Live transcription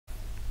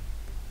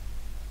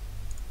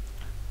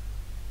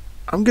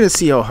I'm gonna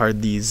see how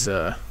hard these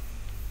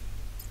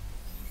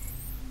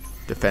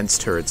defense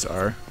turrets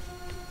are,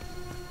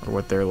 or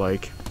what they're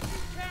like.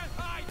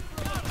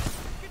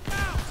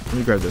 Let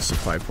me grab this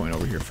supply point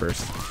over here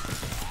first.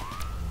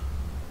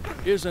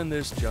 Isn't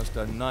this just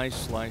a nice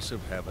slice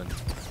of heaven?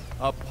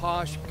 A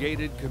posh,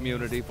 gated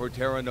community for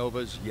Terra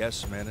Nova's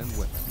yes men and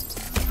women,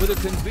 with a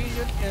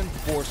convenient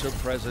enforcer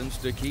presence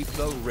to keep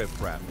the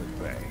riffraff at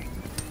bay.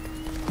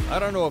 I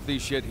don't know if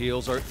these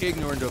shitheels are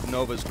ignorant of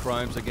Nova's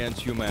crimes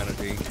against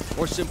humanity,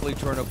 or simply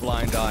turn a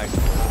blind eye to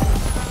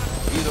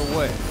it. Either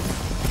way,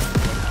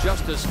 when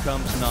justice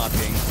comes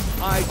knocking,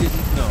 I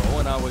didn't know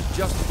and I was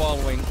just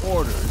following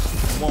orders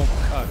won't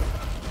cut it.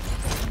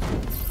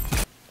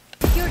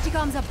 Security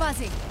comms are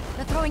buzzing.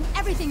 They're throwing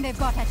everything they've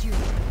got at you.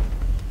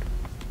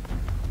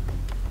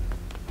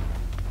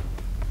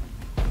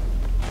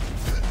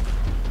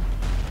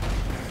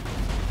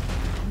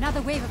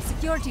 Another wave of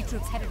security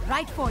troops headed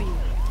right for you.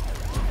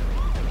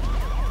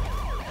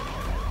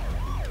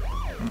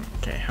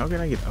 Okay, how can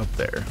I get up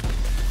there?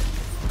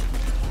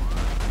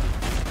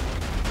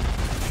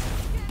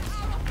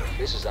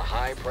 This is a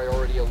high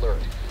priority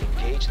alert.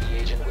 Engage the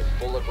agent with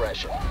full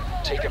aggression.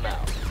 Take him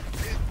out.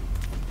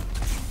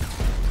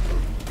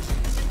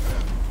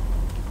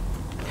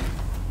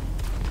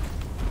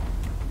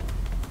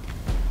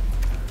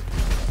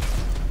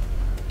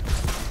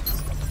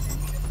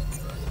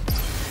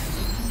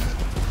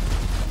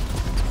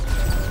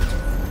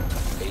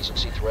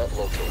 Agency threat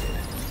located.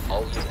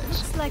 All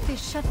units. Looks like they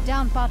shut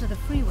down part of the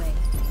freeway.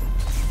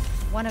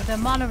 One of their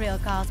monorail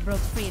cars broke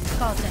free and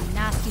caused a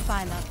nasty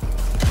pileup.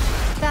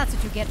 That's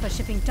what you get for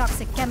shipping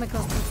toxic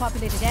chemicals through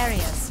populated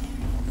areas.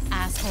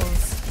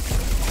 Assholes.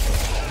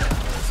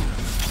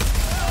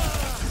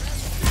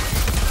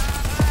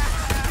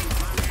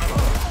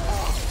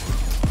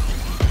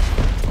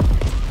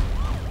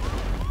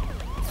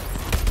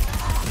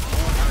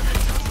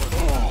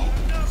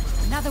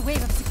 Another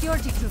wave of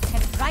security troops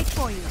headed right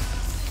for you.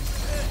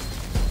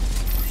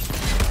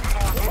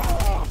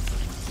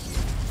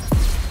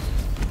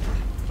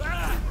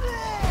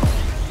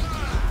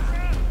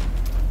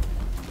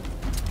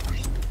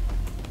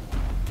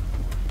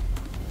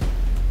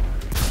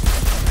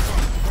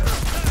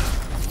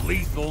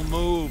 Lethal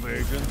move,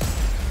 Agent.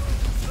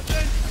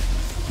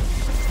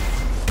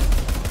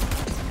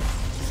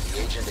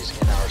 The agent is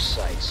in our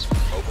sights.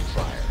 Open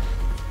fire.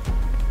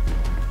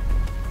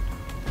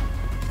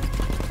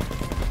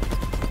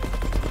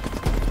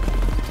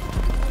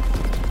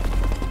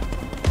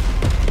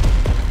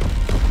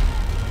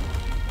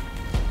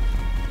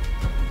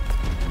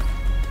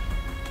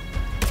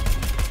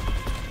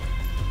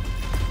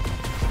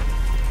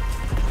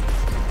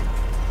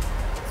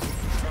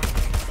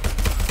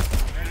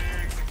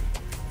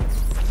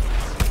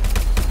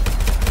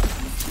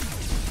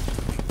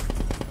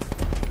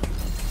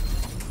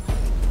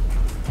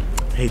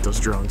 I hate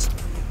those drones.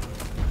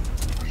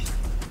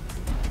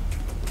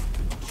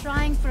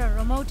 Trying for a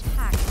remote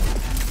hack.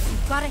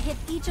 We've got to hit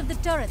each of the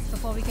turrets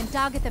before we can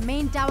target the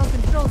main tower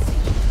control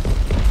station.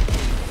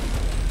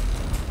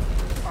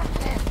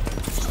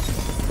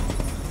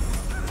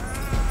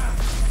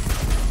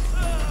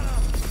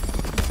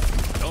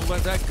 Don't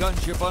let that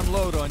gunship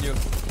unload on you.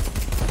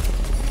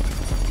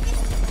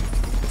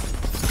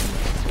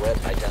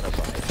 Threat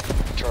identified.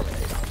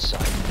 Terminate on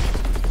site.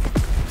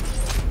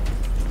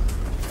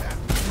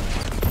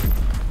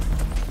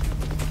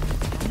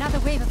 Another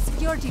wave of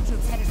security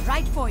troops headed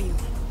right for you.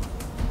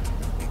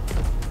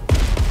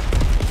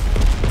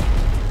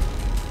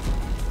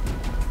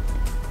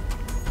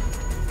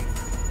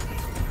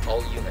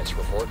 All units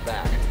report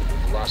back.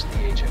 We've lost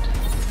the agent.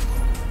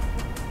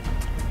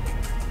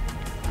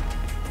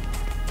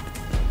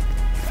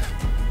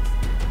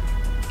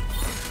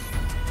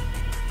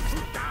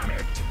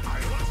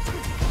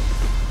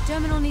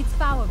 Terminal needs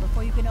power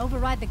before you can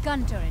override the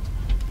gun turret.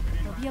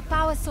 There'll be a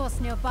power source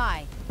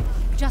nearby.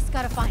 Just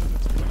gotta find it.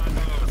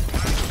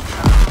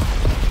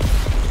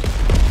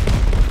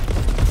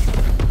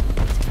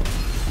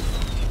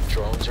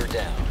 Drones are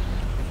down.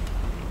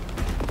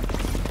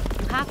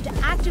 You have to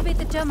activate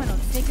the terminal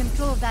to take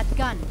control of that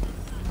gun.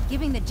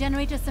 Giving the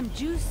generator some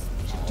juice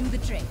should do the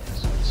trick.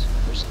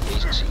 There's an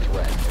agency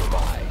threat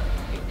nearby.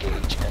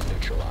 Engage and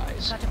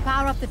neutralize. Got to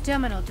power up the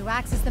terminal to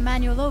access the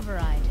manual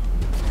override.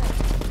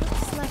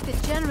 Looks like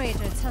the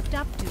generator it's hooked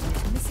up to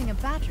is missing a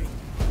battery.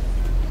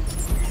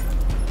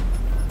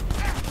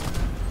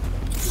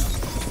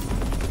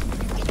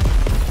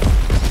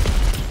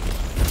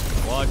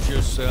 Watch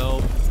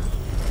yourself.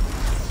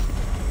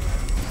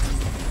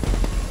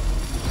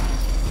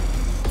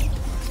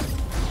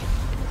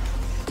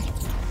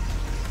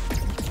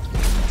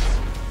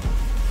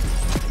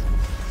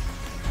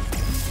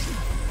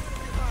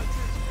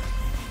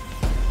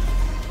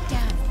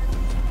 Damn.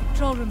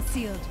 Control room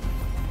sealed.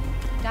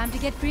 Time to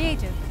get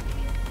creative.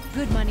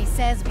 Good money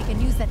says we can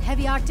use that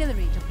heavy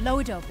artillery to blow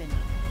it open.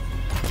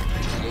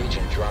 The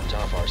agent dropped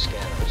off our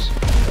scanners.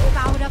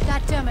 Powered up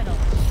that terminal.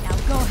 Now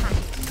go hack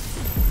it.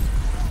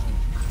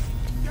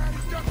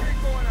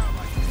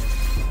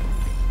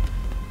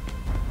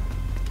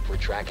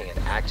 tracking an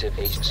active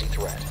agency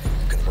threat.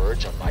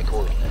 Converge on my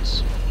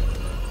coordinates.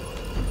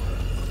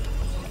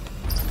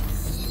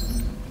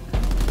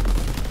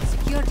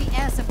 Security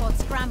air support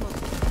scrambled.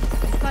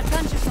 We've got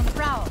gunships on the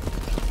prowl.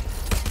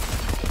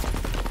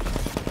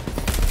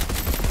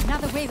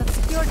 Another wave of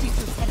security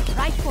troops headed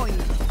right for you.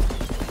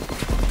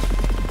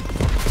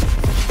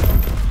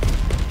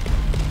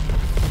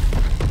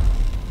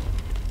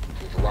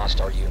 We've lost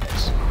our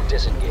units.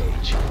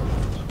 Disengage.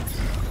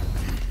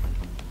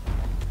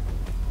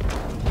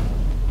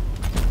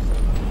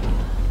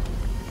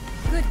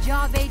 Good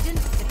job, Agent.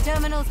 The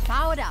terminal's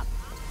powered up.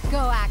 Go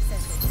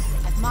access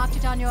it. I've marked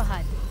it on your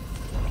HUD.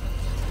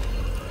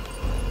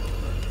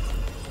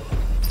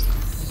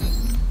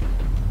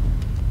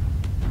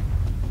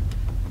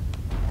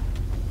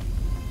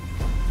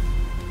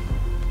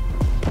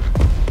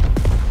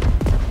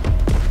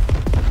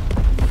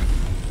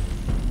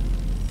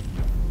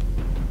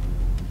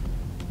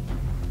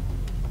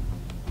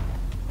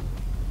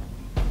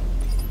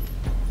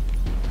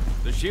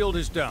 The shield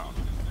is down.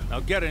 Now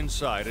get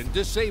inside and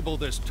disable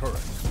this turret.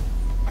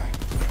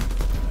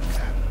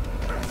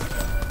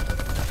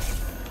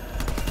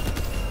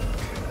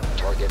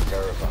 Target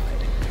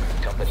verified.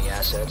 Company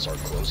assets are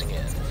closing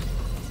in.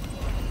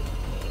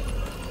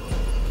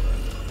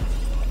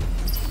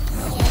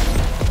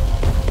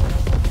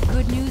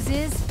 Good news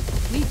is,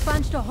 we've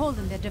punched a hole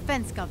in their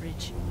defense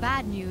coverage.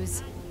 Bad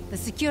news, the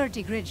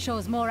security grid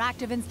shows more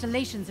active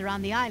installations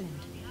around the island.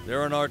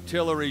 They're an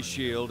artillery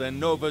shield, and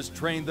Nova's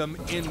trained them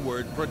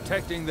inward,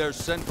 protecting their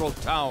central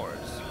towers.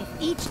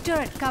 If each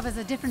turret covers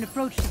a different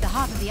approach to the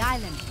heart of the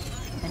island,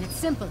 then it's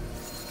simple.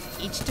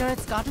 Each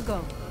turret's got to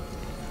go.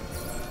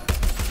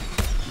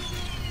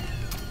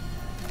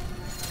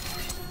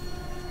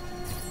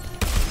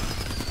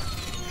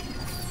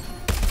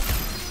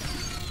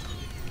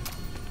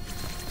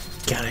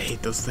 God, I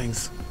hate those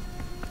things.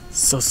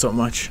 So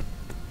much.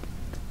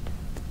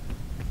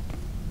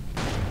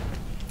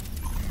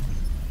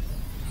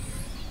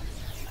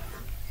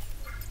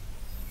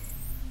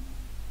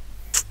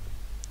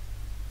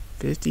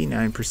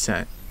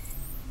 $59%.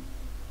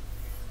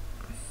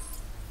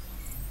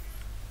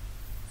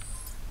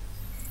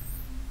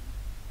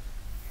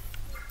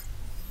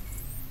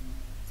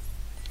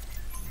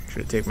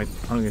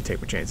 I'm gonna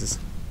take my chances.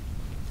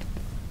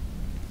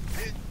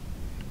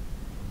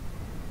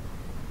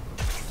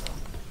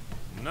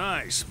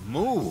 Nice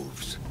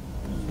moves.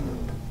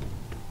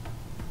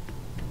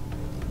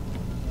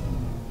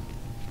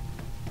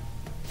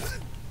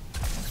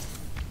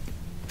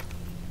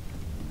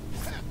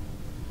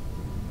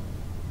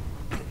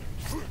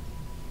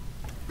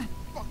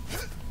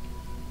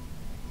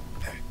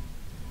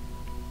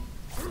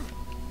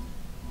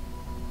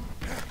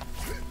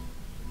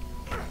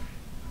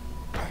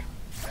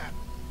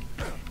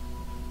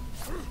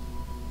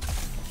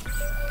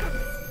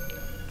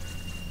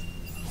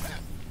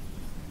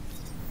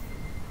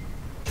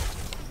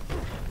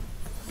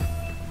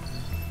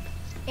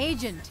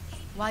 Agent,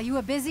 while you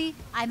were busy,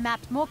 I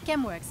mapped more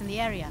chemworks in the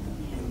area.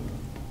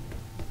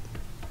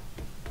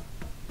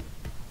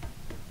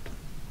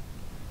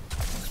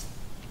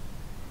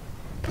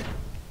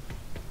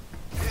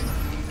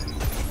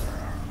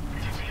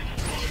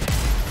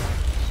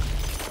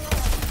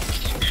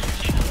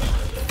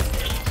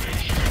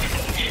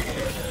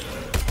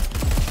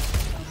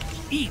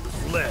 Eat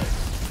lead.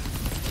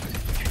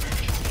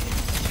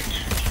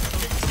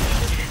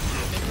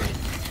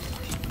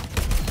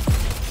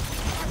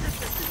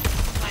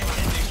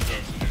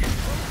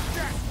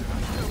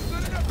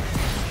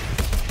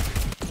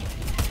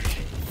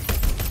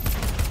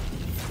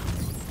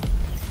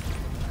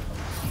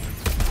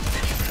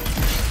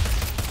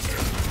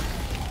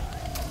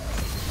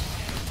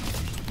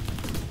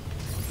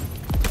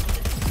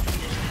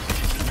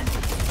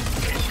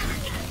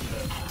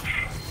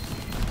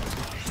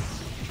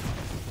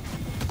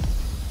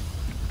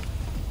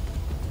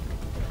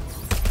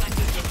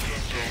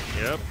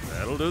 Yep,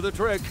 that'll do the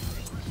trick.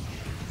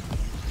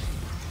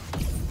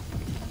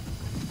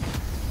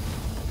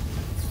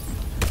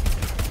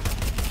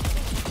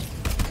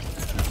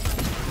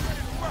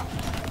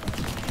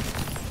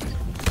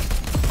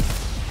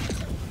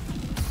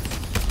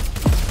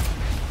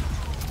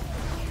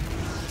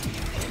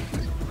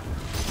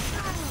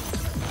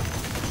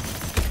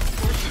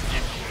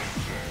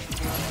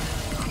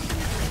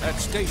 That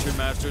station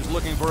master's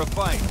looking for a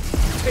fight.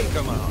 Take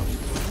him out.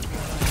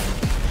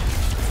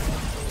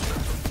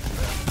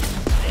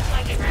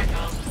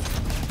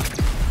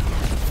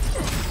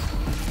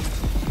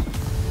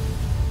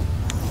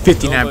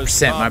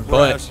 59%, my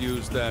butt.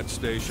 Used that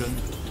station.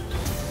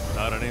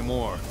 Not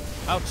anymore.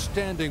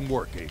 Outstanding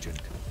work, Agent.